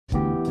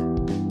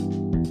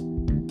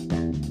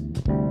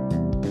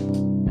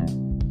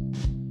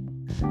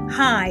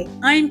Hi,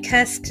 I'm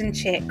Kirsten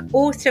Chick,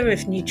 author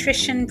of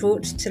Nutrition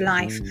Brought to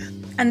Life,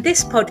 and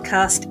this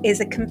podcast is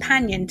a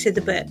companion to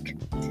the book.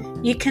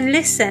 You can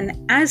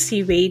listen as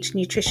you read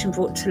Nutrition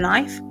Brought to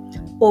Life,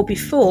 or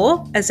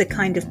before as a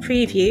kind of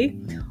preview,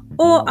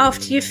 or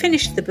after you've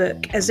finished the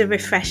book as a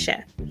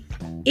refresher.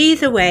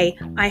 Either way,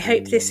 I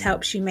hope this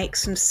helps you make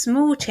some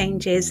small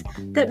changes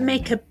that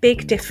make a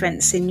big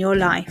difference in your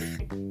life.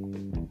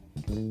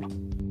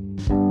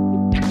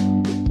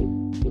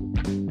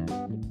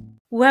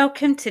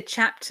 Welcome to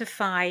Chapter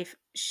 5,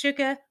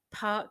 Sugar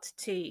Part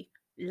 2,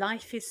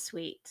 Life is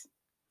Sweet.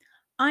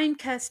 I'm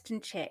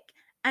Kirsten Chick,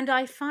 and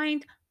I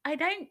find I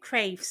don't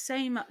crave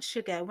so much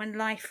sugar when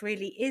life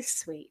really is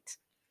sweet.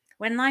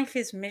 When life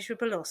is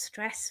miserable or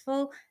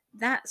stressful,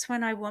 that's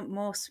when I want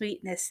more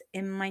sweetness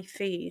in my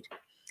food.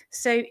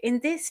 So in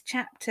this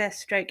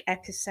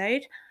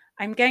chapter/episode,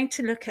 I'm going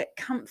to look at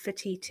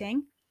comfort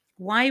eating,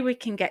 why we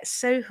can get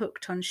so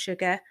hooked on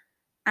sugar,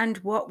 and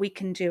what we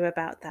can do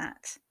about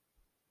that.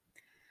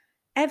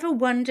 Ever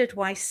wondered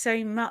why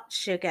so much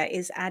sugar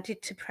is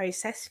added to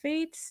processed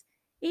foods?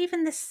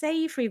 Even the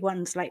savoury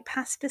ones like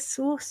pasta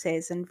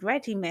sauces and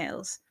ready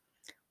meals?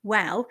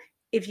 Well,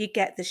 if you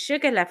get the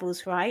sugar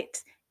levels right,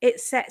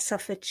 it sets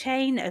off a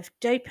chain of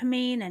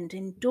dopamine and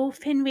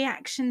endorphin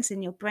reactions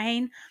in your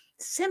brain,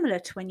 similar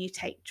to when you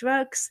take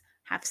drugs,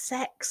 have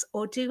sex,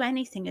 or do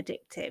anything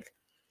addictive.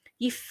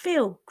 You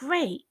feel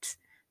great,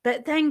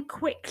 but then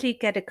quickly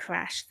get a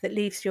crash that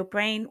leaves your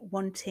brain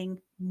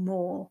wanting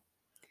more.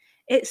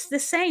 It's the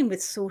same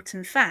with salt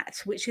and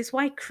fat, which is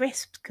why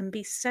crisps can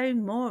be so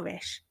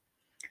moreish.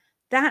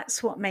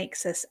 That's what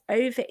makes us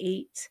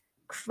overeat,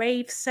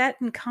 crave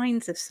certain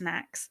kinds of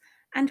snacks,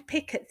 and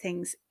pick at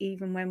things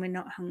even when we're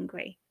not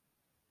hungry.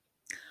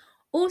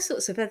 All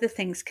sorts of other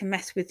things can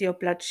mess with your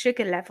blood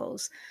sugar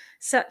levels,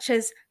 such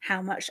as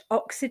how much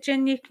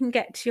oxygen you can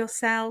get to your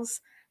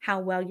cells,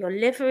 how well your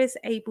liver is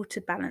able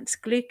to balance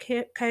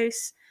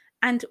glucose,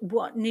 and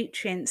what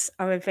nutrients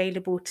are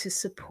available to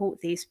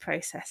support these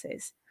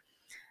processes.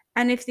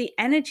 And if the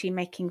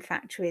energy-making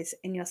factories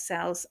in your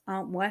cells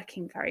aren't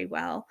working very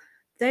well,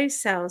 those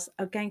cells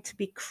are going to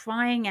be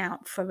crying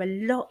out for a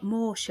lot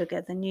more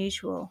sugar than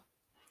usual.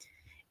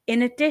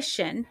 In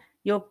addition,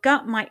 your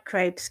gut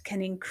microbes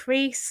can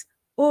increase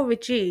or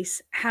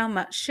reduce how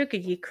much sugar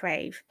you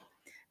crave,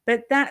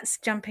 but that's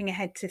jumping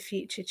ahead to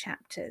future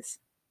chapters.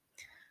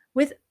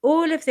 With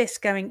all of this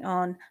going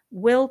on,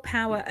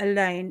 willpower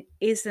alone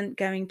isn't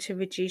going to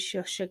reduce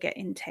your sugar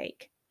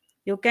intake.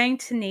 You're going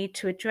to need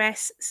to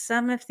address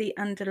some of the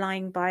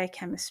underlying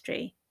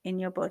biochemistry in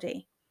your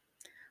body.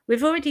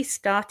 We've already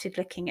started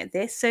looking at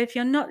this, so if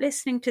you're not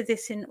listening to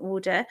this in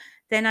order,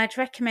 then I'd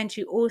recommend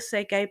you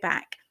also go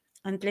back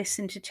and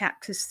listen to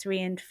chapters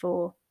 3 and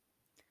 4.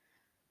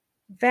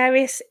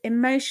 Various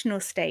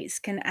emotional states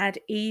can add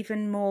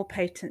even more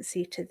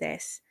potency to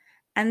this,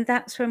 and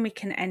that's when we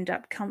can end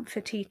up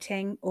comfort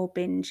eating or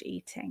binge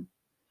eating.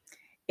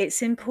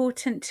 It's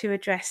important to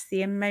address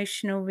the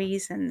emotional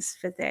reasons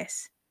for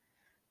this,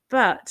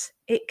 but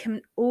it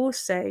can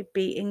also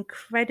be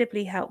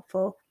incredibly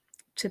helpful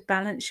to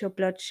balance your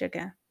blood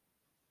sugar.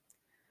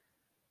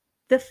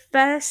 The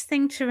first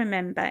thing to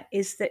remember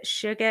is that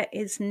sugar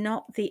is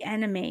not the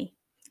enemy.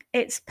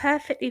 It's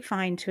perfectly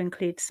fine to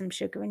include some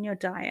sugar in your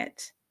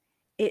diet.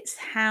 It's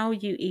how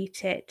you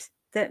eat it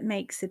that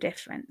makes a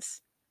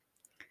difference.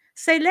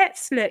 So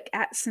let's look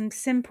at some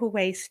simple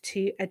ways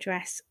to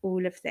address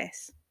all of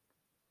this.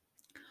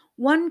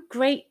 One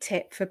great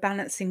tip for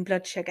balancing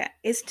blood sugar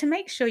is to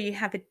make sure you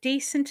have a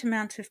decent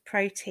amount of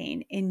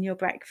protein in your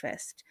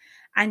breakfast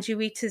and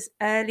you eat as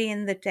early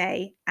in the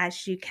day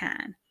as you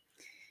can.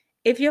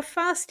 If you're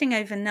fasting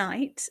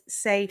overnight,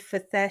 say for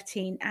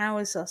 13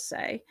 hours or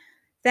so,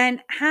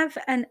 then have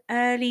an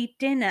early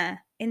dinner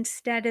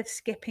instead of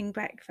skipping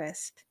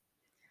breakfast.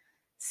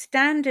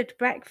 Standard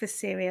breakfast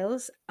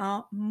cereals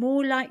are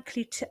more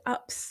likely to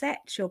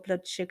upset your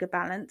blood sugar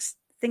balance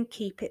than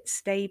keep it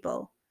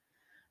stable.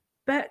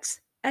 But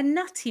a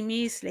nutty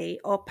muesli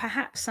or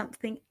perhaps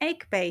something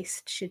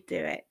egg-based should do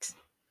it.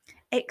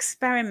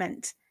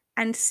 Experiment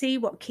and see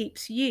what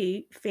keeps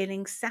you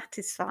feeling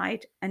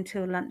satisfied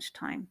until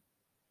lunchtime.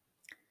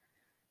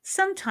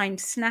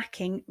 Sometimes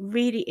snacking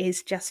really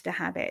is just a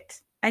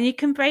habit, and you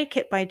can break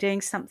it by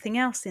doing something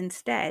else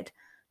instead,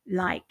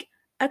 like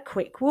a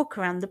quick walk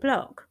around the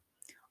block,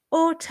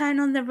 or turn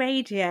on the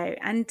radio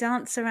and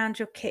dance around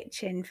your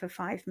kitchen for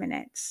 5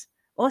 minutes,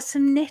 or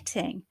some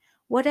knitting,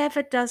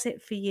 whatever does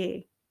it for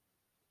you.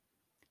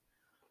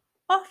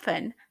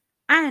 Often,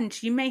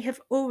 and you may have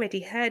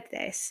already heard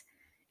this,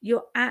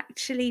 you're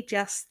actually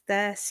just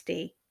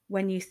thirsty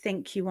when you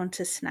think you want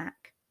a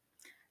snack.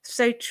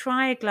 So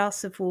try a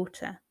glass of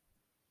water.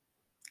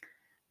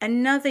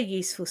 Another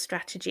useful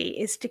strategy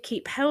is to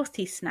keep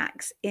healthy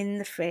snacks in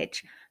the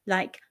fridge,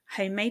 like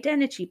homemade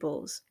energy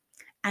balls,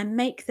 and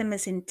make them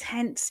as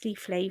intensely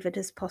flavoured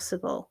as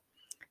possible.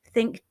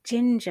 Think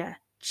ginger,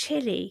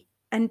 chili,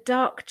 and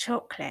dark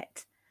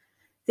chocolate.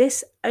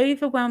 This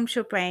overwhelms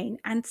your brain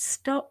and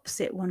stops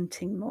it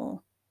wanting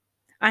more.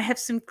 I have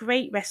some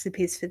great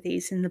recipes for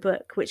these in the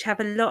book, which have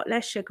a lot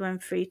less sugar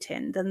and fruit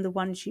in than the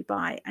ones you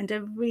buy and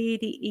are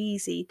really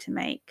easy to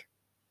make.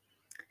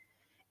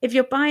 If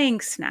you're buying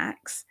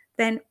snacks,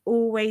 then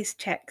always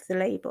check the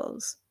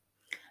labels.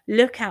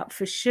 Look out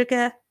for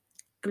sugar,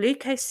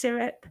 glucose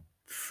syrup,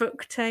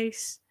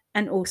 fructose,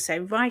 and also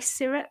rice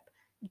syrup,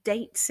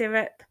 date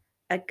syrup,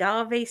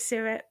 agave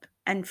syrup,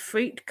 and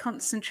fruit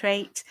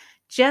concentrate.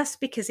 Just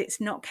because it's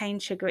not cane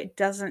sugar, it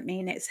doesn't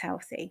mean it's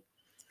healthy.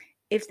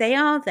 If they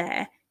are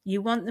there,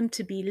 you want them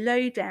to be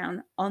low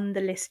down on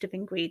the list of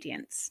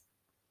ingredients.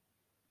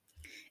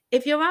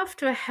 If you're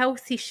after a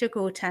healthy sugar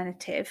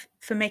alternative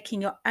for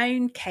making your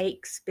own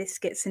cakes,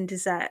 biscuits, and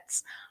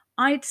desserts,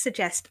 I'd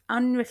suggest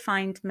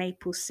unrefined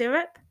maple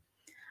syrup,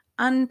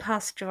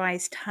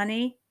 unpasteurized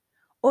honey,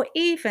 or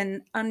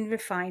even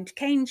unrefined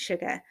cane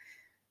sugar.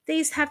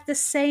 These have the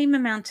same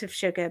amount of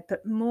sugar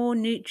but more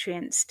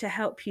nutrients to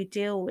help you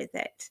deal with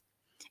it.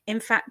 In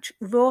fact,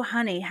 raw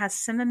honey has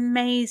some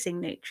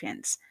amazing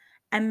nutrients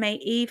and may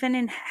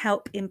even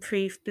help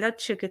improve blood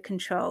sugar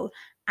control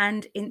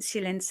and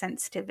insulin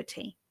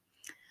sensitivity.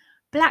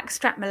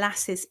 Blackstrap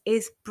molasses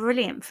is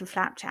brilliant for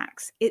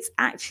flapjacks. It's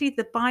actually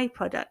the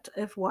byproduct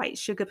of white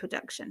sugar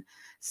production,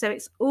 so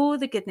it's all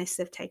the goodness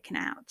they've taken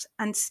out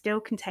and still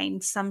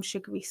contains some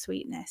sugary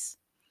sweetness.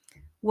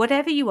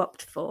 Whatever you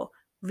opt for,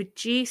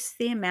 reduce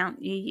the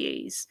amount you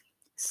use.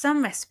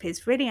 Some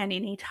recipes really only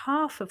need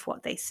half of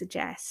what they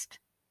suggest.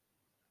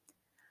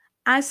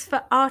 As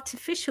for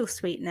artificial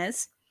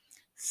sweeteners,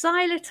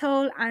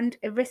 xylitol and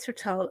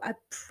erythritol are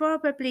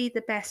probably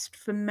the best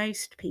for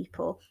most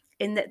people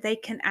in that they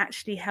can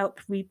actually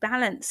help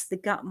rebalance the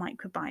gut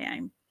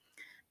microbiome.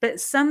 But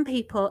some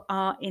people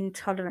are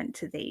intolerant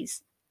to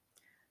these.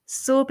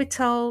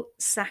 Sorbitol,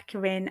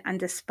 saccharin,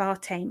 and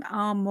aspartame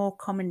are more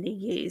commonly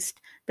used,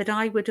 but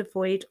I would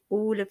avoid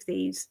all of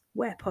these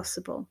where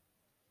possible.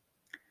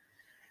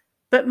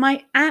 But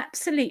my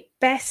absolute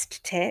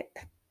best tip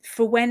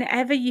for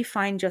whenever you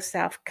find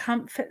yourself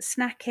comfort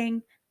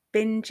snacking,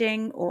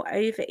 binging, or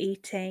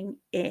overeating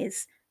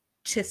is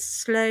to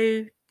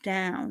slow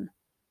down.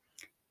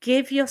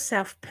 Give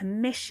yourself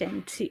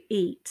permission to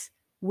eat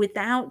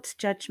without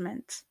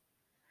judgment,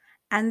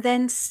 and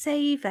then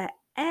savor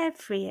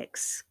every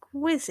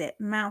exquisite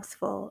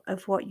mouthful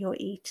of what you're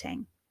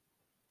eating.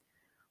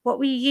 What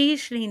we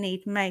usually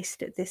need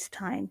most at this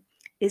time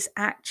is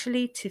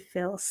actually to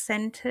feel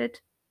centered,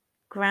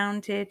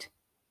 grounded,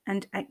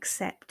 and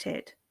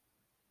accepted.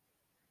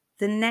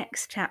 The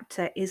next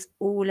chapter is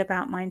all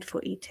about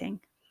mindful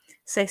eating,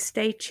 so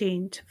stay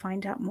tuned to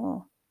find out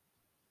more.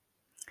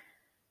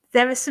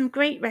 There are some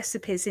great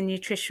recipes in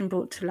Nutrition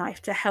Brought to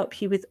Life to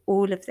help you with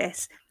all of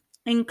this,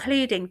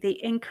 including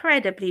the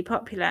incredibly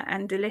popular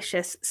and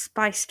delicious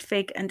spiced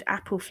fig and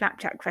apple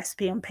flapjack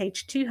recipe on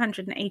page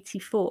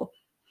 284.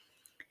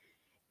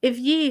 If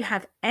you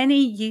have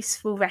any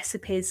useful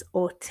recipes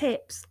or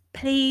tips,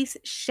 please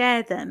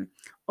share them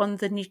on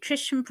the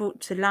Nutrition Brought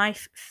to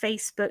Life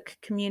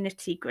Facebook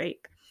community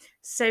group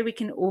so we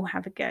can all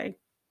have a go.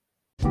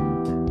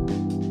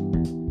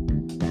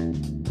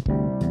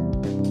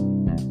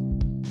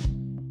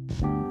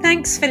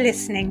 Thanks for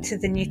listening to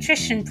the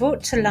Nutrition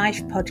Brought to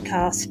Life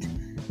podcast.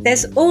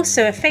 There's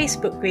also a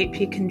Facebook group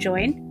you can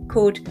join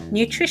called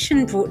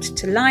Nutrition Brought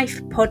to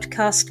Life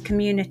Podcast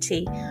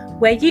Community,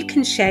 where you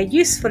can share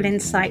useful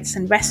insights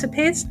and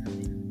recipes,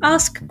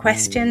 ask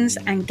questions,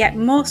 and get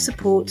more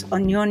support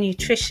on your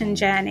nutrition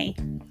journey.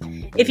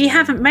 If you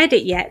haven't read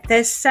it yet,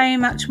 there's so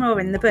much more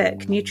in the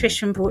book,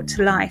 Nutrition Brought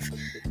to Life,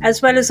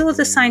 as well as all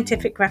the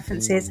scientific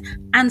references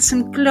and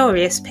some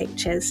glorious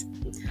pictures.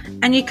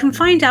 And you can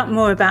find out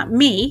more about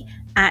me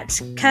at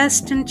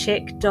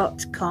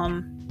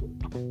kirstenchick.com.